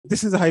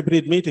this is a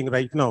hybrid meeting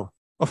right now.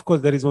 Of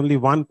course, there is only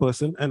one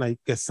person, and I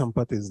guess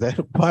Sampath is there,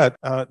 but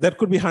there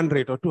could be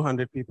 100 or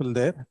 200 people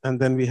there, and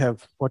then we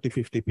have 40,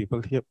 50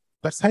 people here.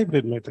 That's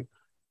hybrid meeting.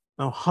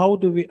 Now, how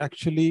do we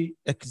actually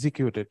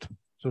execute it?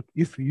 So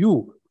if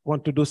you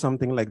want to do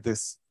something like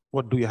this,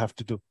 what do you have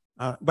to do?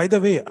 By the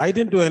way, I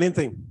didn't do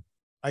anything.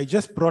 I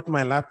just brought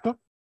my laptop,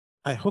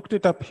 I hooked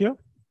it up here,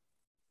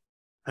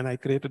 and I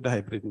created a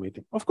hybrid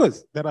meeting. Of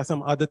course, there are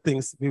some other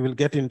things, we will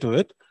get into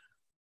it,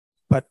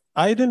 but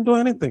I didn't do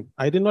anything.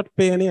 I did not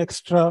pay any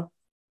extra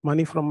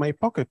money from my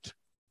pocket.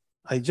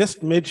 I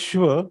just made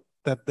sure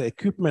that the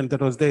equipment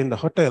that was there in the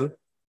hotel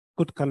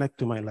could connect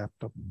to my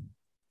laptop.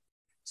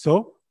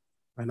 So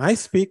when I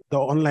speak, the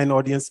online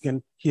audience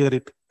can hear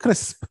it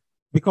crisp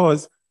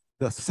because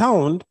the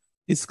sound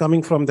is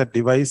coming from that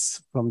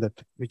device, from that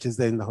which is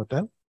there in the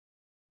hotel.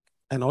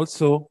 And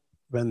also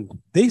when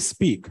they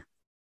speak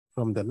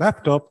from the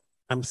laptop,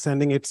 I'm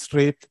sending it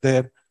straight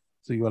there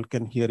so you all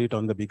can hear it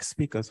on the big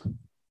speakers.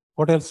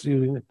 What else do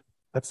you do?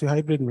 That's a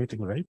hybrid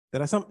meeting, right?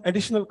 There are some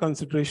additional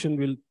consideration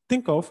we'll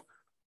think of,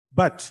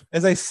 but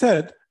as I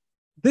said,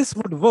 this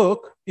would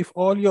work if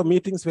all your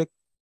meetings were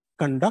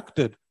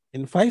conducted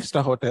in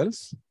 5-star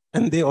hotels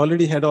and they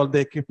already had all the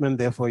equipment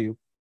there for you.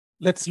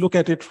 Let's look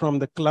at it from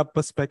the club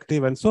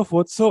perspective and so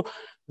forth. So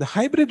the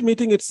hybrid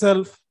meeting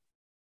itself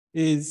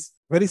is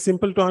very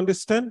simple to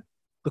understand.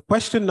 The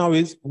question now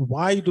is,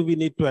 why do we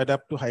need to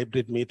adapt to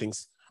hybrid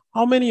meetings?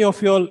 How many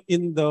of you all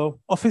in the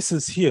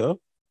offices here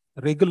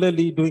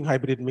regularly doing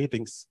hybrid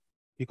meetings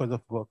because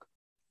of work?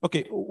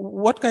 Okay,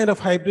 what kind of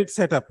hybrid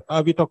setup?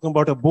 Are we talking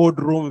about a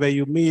boardroom where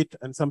you meet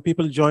and some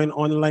people join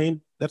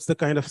online? That's the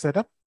kind of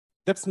setup?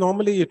 That's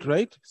normally it,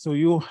 right? So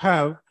you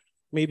have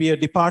maybe a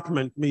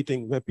department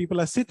meeting where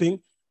people are sitting,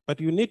 but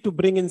you need to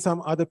bring in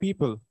some other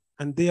people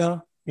and they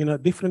are in a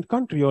different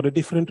country or a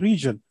different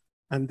region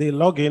and they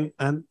log in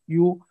and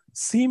you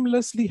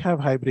seamlessly have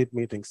hybrid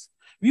meetings.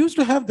 We used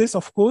to have this,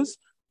 of course,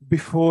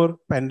 before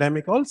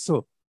pandemic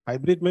also.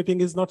 Hybrid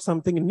meeting is not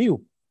something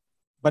new,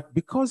 but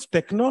because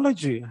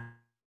technology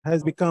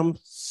has become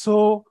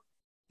so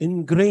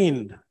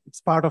ingrained, it's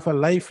part of our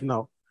life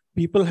now.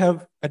 People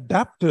have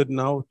adapted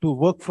now to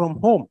work from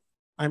home.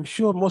 I'm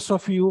sure most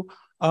of you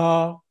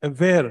are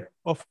aware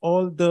of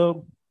all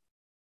the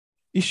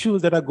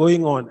issues that are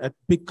going on at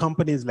big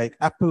companies like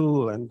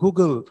Apple and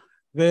Google,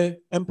 where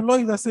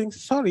employees are saying,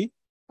 sorry,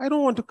 I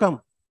don't want to come.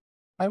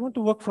 I want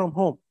to work from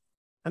home.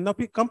 And now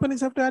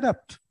companies have to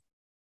adapt.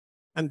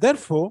 And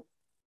therefore,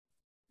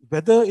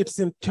 whether it's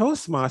in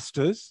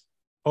Toastmasters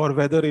or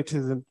whether it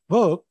is in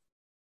work,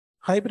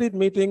 hybrid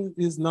meeting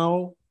is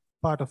now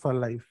part of our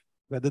life,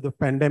 whether the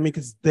pandemic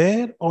is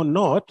there or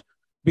not,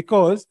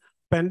 because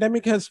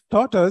pandemic has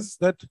taught us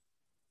that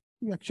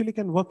we actually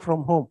can work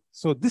from home.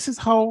 So this is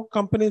how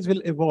companies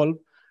will evolve.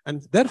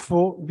 And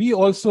therefore, we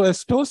also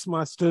as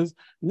Toastmasters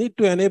need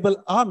to enable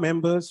our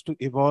members to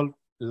evolve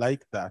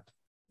like that.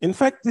 In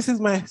fact, this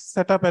is my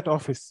setup at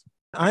office.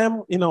 I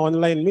am in an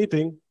online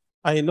meeting.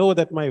 I know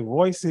that my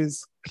voice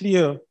is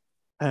clear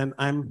and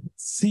I'm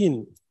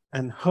seen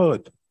and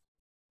heard.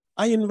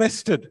 I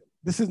invested.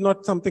 This is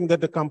not something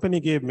that the company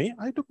gave me.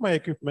 I took my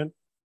equipment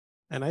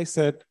and I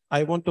said,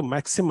 I want to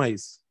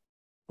maximize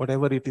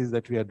whatever it is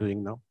that we are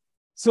doing now.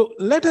 So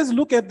let us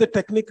look at the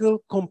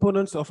technical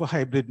components of a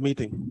hybrid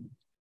meeting.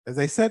 As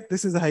I said,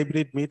 this is a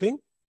hybrid meeting.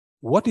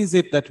 What is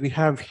it that we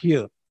have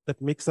here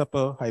that makes up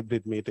a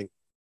hybrid meeting?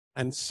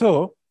 And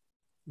so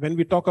when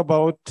we talk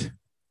about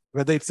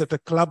whether it's at a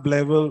club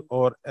level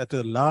or at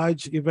a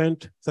large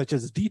event such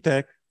as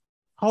DTech,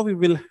 how we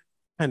will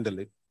handle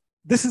it.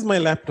 This is my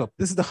laptop.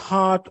 This is the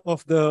heart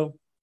of the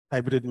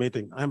hybrid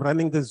meeting. I'm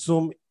running the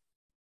Zoom.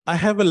 I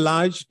have a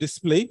large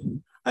display.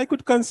 I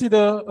could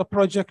consider a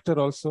projector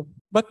also.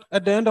 But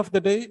at the end of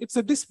the day, it's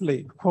a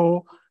display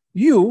for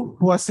you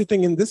who are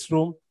sitting in this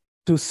room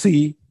to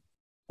see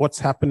what's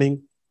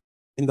happening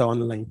in the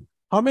online.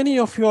 How many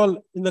of you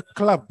all in the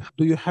club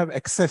do you have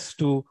access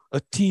to a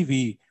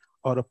TV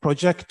or a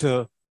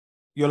projector?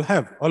 You'll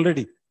have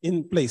already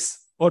in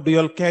place, or do you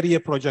all carry a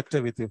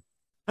projector with you?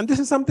 And this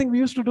is something we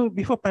used to do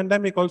before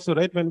pandemic also,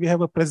 right? When we have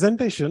a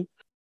presentation,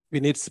 we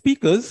need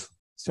speakers.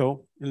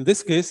 So in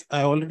this case,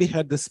 I already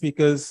had the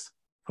speakers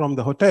from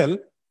the hotel.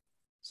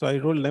 So I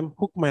rolled them,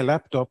 hooked my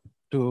laptop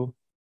to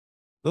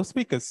those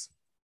speakers.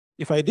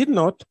 If I did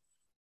not,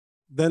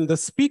 then the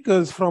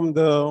speakers from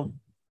the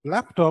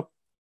laptop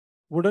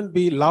wouldn't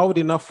be loud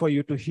enough for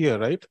you to hear,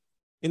 right?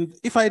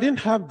 If I didn't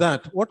have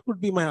that, what could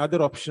be my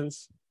other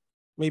options?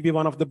 Maybe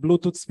one of the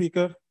Bluetooth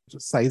speaker, a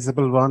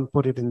sizable one,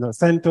 put it in the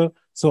center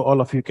so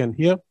all of you can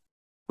hear,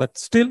 but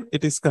still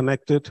it is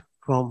connected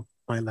from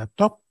my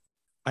laptop.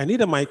 I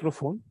need a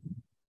microphone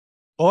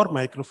or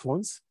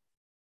microphones.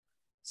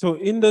 So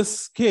in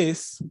this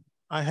case,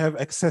 I have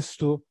access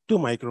to 2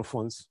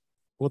 microphones.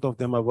 Both of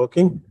them are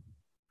working.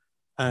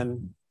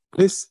 And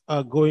these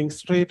are going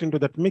straight into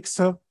that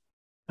mixer.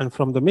 And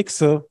from the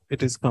mixer,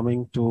 it is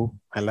coming to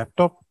my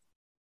laptop.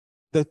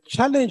 The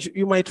challenge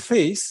you might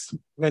face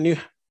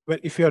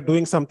if you are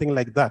doing something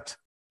like that,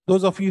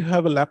 those of you who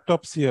have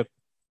laptops here,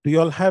 do you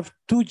all have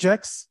 2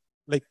 jacks,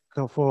 like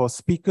for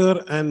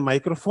speaker and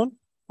microphone,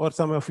 or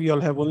some of you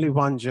all have only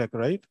one jack,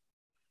 right?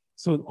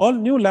 So all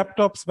new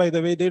laptops, by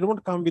the way, they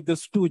don't come with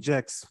those 2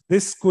 jacks.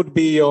 This could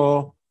be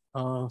your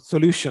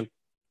solution,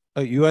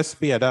 a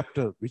USB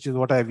adapter, which is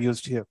what I've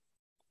used here.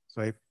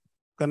 So I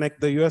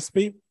connect the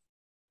USB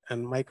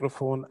and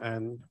microphone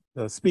and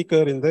the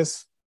speaker in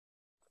this,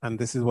 and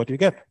this is what you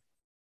get.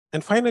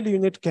 And finally, you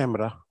need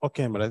camera or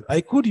cameras.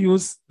 I could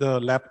use the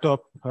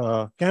laptop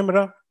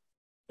camera,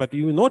 but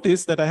you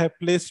notice that I have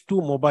placed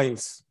 2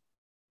 mobiles,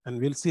 and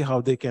we'll see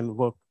how they can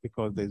work,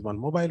 because there's one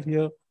mobile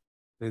here,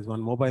 there's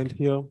one mobile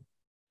here.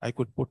 I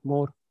could put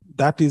more.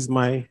 That is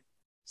my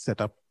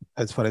setup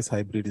as far as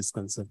hybrid is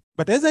concerned.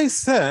 But as I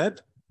said,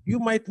 you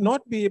might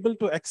not be able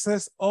to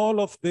access all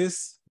of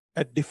this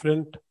at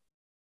different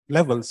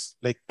levels,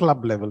 like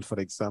club level, for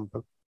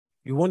example.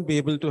 You won't be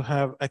able to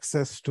have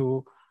access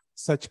to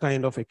such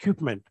kind of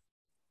equipment.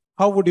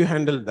 How would you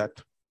handle that?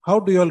 How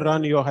do you all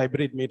run your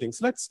hybrid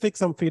meetings? Let's take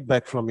some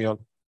feedback from you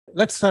all.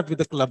 Let's start with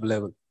the club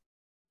level.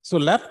 So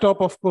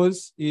laptop, of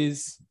course,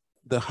 is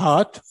the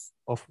heart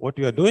of what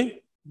you are doing,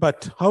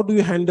 but how do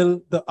you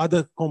handle the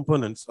other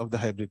components of the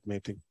hybrid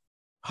meeting?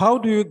 How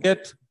do you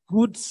get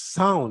good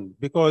sound?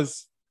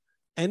 Because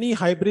any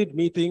hybrid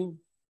meeting,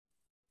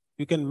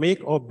 you can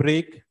make or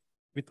break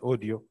with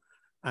audio.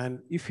 And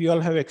if you all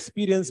have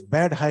experienced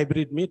bad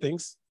hybrid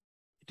meetings,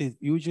 it is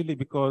usually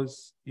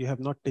because you have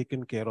not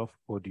taken care of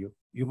audio.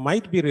 You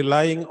might be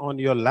relying on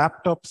your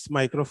laptop's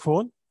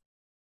microphone.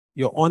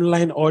 Your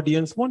online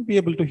audience won't be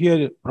able to hear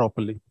it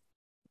properly.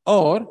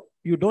 Or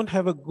you don't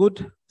have a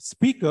good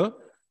speaker,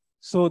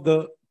 so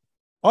the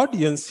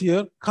audience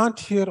here can't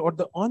hear what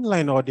the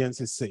online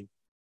audience is saying.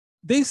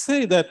 They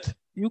say that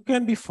you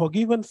can be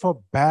forgiven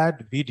for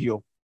bad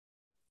video.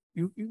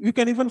 You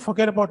can even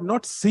forget about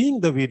not seeing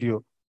the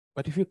video.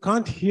 But if you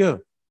can't hear,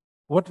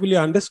 what will you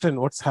understand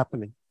what's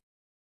happening?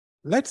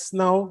 Let's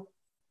now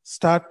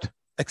start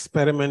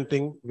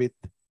experimenting with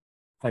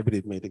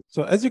hybrid meeting.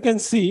 So as you can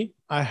see,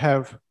 I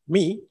have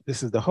me,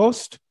 this is the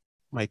host,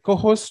 my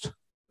co-host,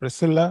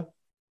 Priscilla.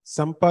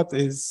 Sampath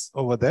is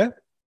over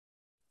there.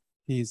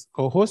 He's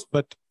co-host,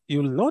 but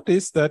you'll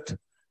notice that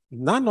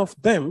none of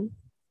them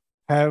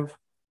have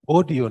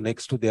audio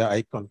next to their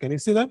icon. Can you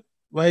see that?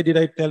 Why did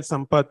I tell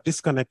Sampath,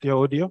 disconnect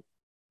your audio?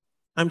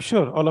 I'm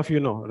sure all of you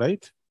know,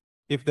 right?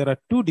 If there are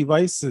 2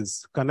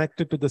 devices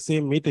connected to the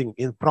same meeting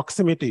in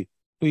proximity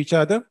to each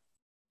other,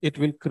 it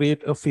will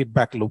create a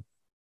feedback loop.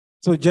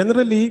 So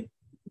generally,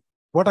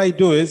 what I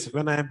do is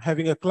when I'm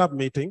having a club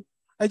meeting,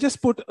 I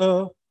just put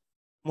a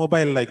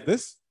mobile like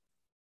this,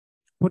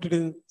 put it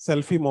in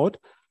selfie mode.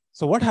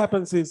 So what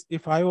happens is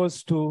if I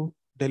was to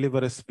deliver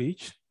a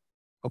speech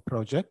or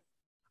project,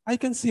 I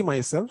can see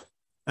myself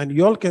and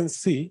you all can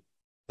see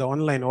the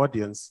online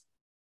audience,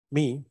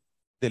 me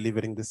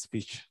delivering this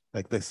speech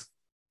like this.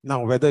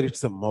 Now, whether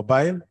it's a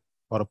mobile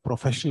or a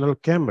professional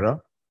camera,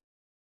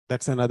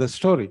 that's another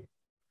story.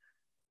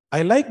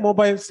 I like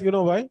mobiles, you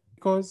know why?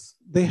 Because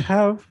they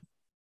have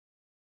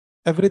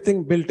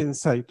everything built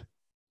inside.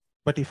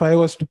 But if I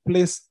was to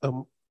place a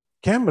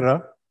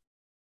camera,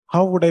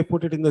 how would I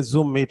put it in the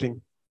Zoom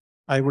meeting?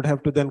 I would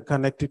have to then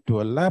connect it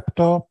to a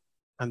laptop,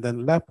 and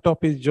then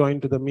laptop is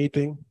joined to the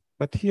meeting.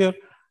 But here,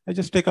 I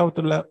just take out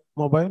the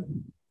mobile,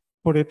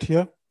 put it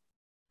here,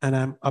 and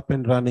I'm up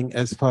and running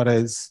as far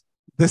as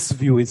this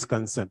view is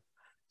concerned.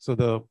 So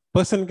the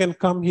person can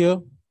come here,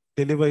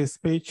 deliver his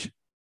speech.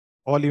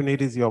 All you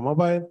need is your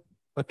mobile,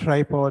 a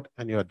tripod,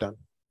 and you're done.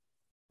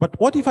 But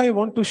what if I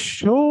want to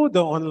show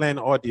the online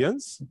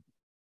audience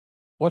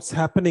what's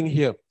happening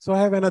here? So I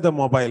have another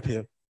mobile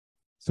here.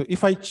 So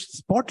if I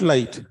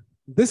spotlight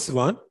this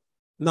one,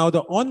 now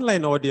the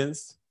online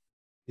audience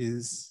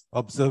is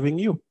observing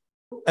you.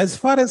 As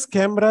far as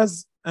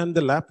cameras and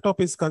the laptop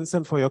is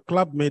concerned for your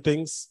club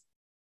meetings,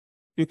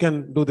 you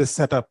can do this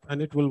setup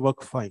and it will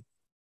work fine.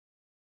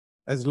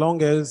 As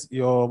long as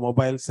your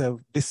mobiles have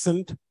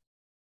decent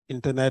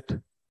internet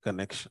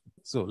connection.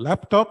 So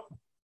laptop,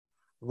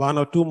 1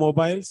 or 2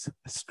 mobiles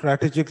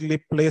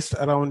strategically placed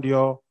around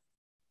your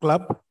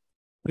club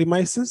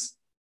premises,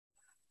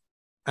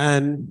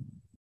 and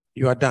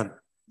you are done.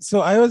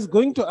 So I was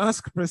going to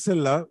ask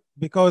Priscilla,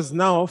 because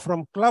now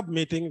from club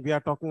meeting, we are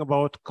talking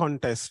about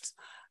contests.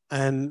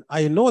 And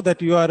I know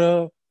that you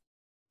are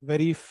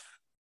very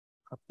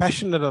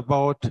passionate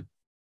about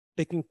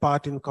taking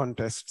part in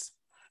contests.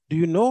 Do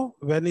you know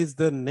when is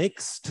the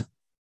next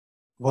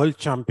World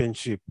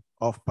Championship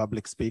of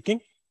Public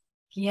Speaking?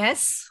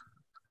 Yes.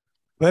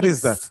 Where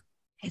is that?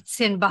 It's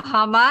in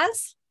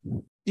Bahamas.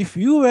 If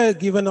you were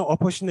given an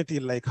opportunity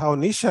like how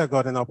Nisha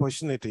got an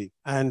opportunity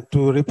and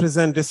to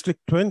represent District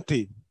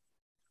 20,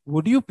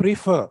 would you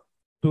prefer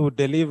to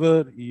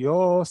deliver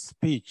your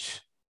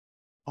speech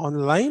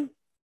online,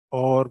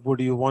 or would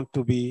you want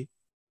to be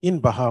in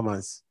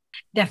Bahamas?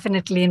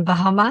 Definitely in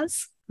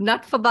Bahamas.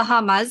 Not for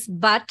Bahamas,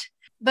 but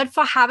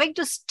for having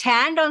to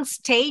stand on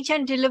stage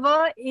and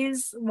deliver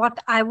is what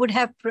I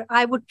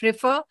would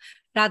prefer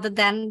rather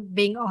than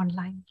being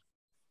online.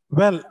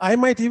 Well, I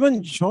might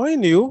even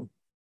join you,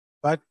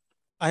 but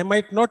I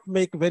might not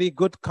make very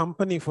good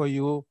company for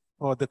you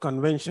for the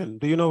convention.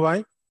 Do you know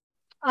why?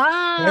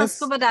 Yes.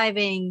 Scuba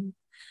diving.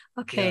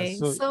 Okay. Yeah,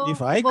 so So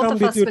if I both come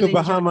of with us you will to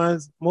enjoy.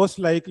 Bahamas, most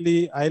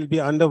likely I'll be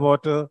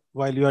underwater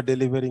while you are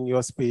delivering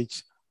your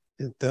speech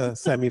in the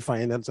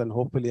semi-finals and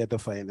hopefully at the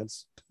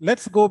finals.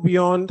 Let's go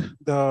beyond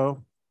the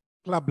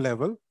club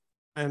level,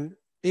 and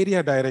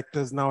area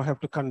directors now have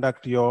to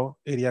conduct your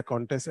area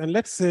contest. And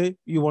let's say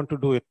you want to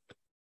do it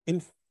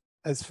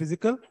as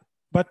physical,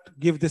 but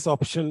give this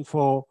option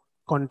for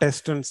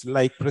contestants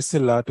like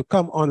Priscilla to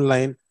come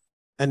online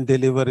and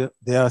deliver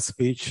their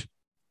speech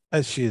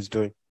as she is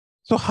doing.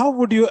 So how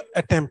would you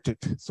attempt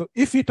it? So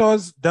if it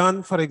was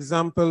done, for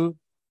example,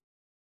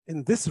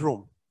 in this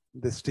room,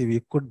 this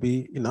TV could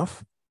be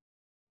enough.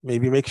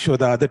 Maybe make sure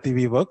the other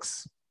TV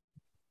works.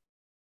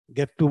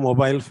 Get 2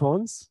 mobile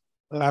phones,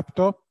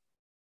 laptop,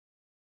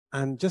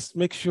 and just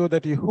make sure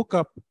that you hook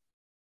up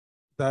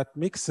that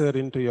mixer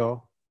into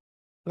your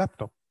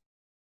laptop.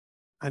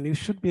 And you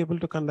should be able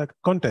to conduct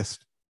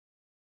contest.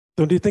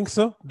 Don't you think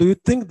so? Do you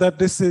think that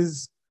this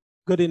is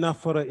good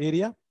enough for an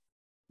area?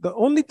 The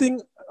only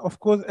thing, of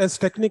course, as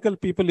technical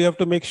people, you have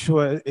to make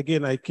sure,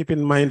 again, I keep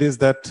in mind is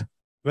that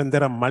when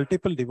there are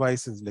multiple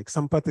devices, like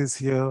Sampath is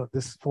here,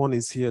 this phone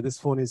is here, this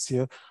phone is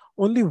here,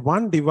 only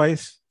one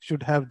device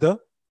should have the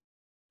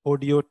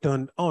audio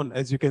turned on,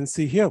 as you can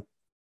see here,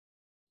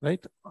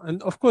 right?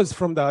 And of course,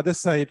 from the other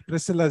side,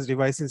 Priscilla's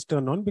device is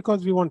turned on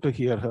because we want to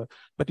hear her.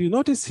 But you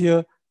notice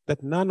here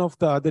that none of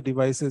the other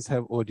devices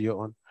have audio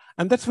on.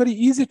 And that's very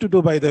easy to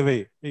do, by the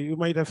way. You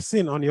might have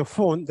seen on your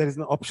phone, there is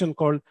an option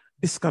called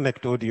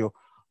disconnect audio.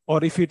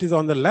 Or if it is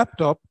on the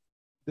laptop,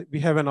 we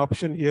have an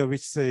option here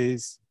which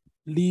says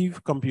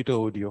leave computer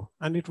audio,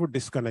 and it would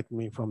disconnect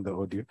me from the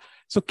audio.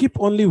 So keep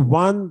only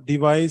one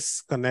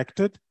device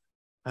connected,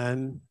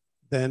 and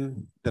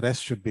then the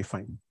rest should be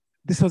fine.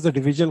 This was a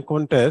division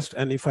contest,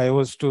 and if I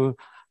was to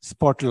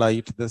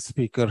spotlight the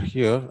speaker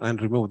here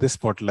and remove this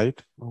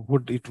spotlight,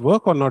 would it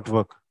work or not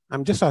work?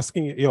 I'm just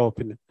asking your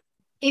opinion.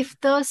 If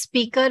the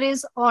speaker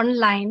is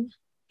online,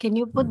 can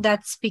you put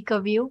that speaker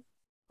view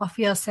of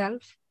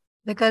yourself?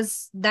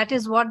 Because that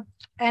is what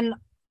an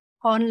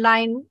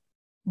online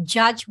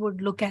judge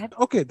would look at.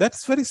 Okay,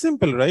 that's very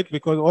simple, right?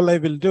 Because all I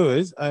will do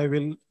is I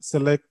will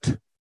select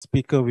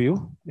speaker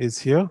view is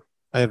here.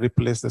 I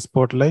replace the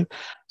spotlight.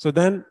 So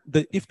then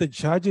if the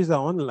judges are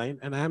online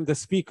and I am the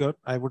speaker,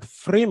 I would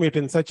frame it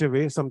in such a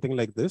way, something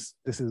like this.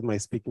 This is my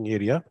speaking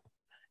area.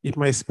 If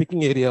my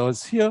speaking area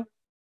was here,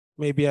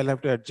 maybe I'll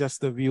have to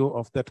adjust the view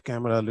of that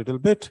camera a little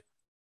bit.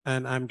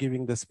 And I'm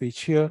giving the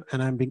speech here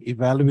and I'm being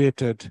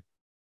evaluated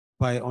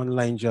by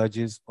online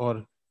judges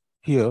or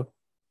here,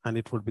 and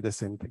it would be the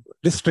same thing.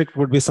 District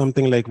would be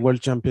something like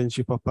World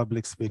Championship of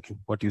Public Speaking,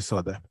 what you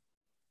saw there,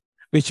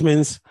 which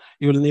means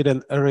you will need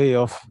an array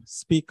of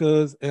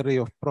speakers, array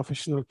of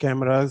professional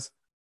cameras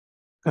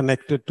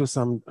connected to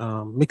some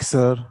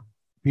mixer,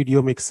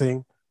 video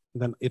mixing,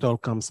 then it all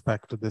comes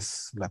back to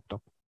this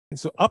laptop.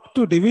 So up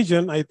to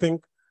division, I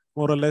think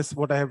more or less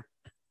what I have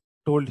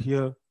told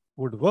here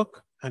would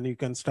work, and you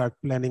can start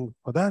planning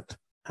for that.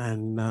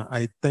 And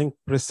I thank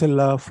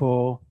Priscilla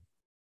for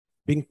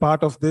being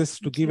part of this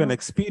to give an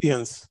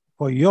experience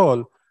for you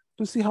all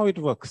to see how it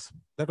works.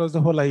 That was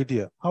the whole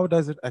idea. How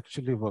does it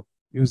actually work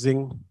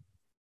using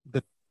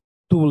the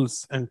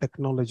tools and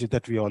technology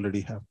that we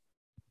already have?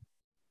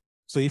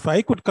 So if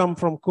I could come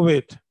from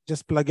Kuwait,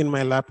 just plug in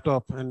my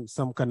laptop and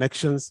some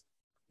connections,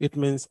 it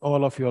means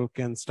all of you all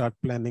can start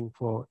planning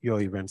for your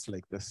events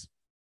like this.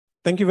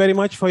 Thank you very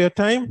much for your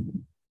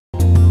time.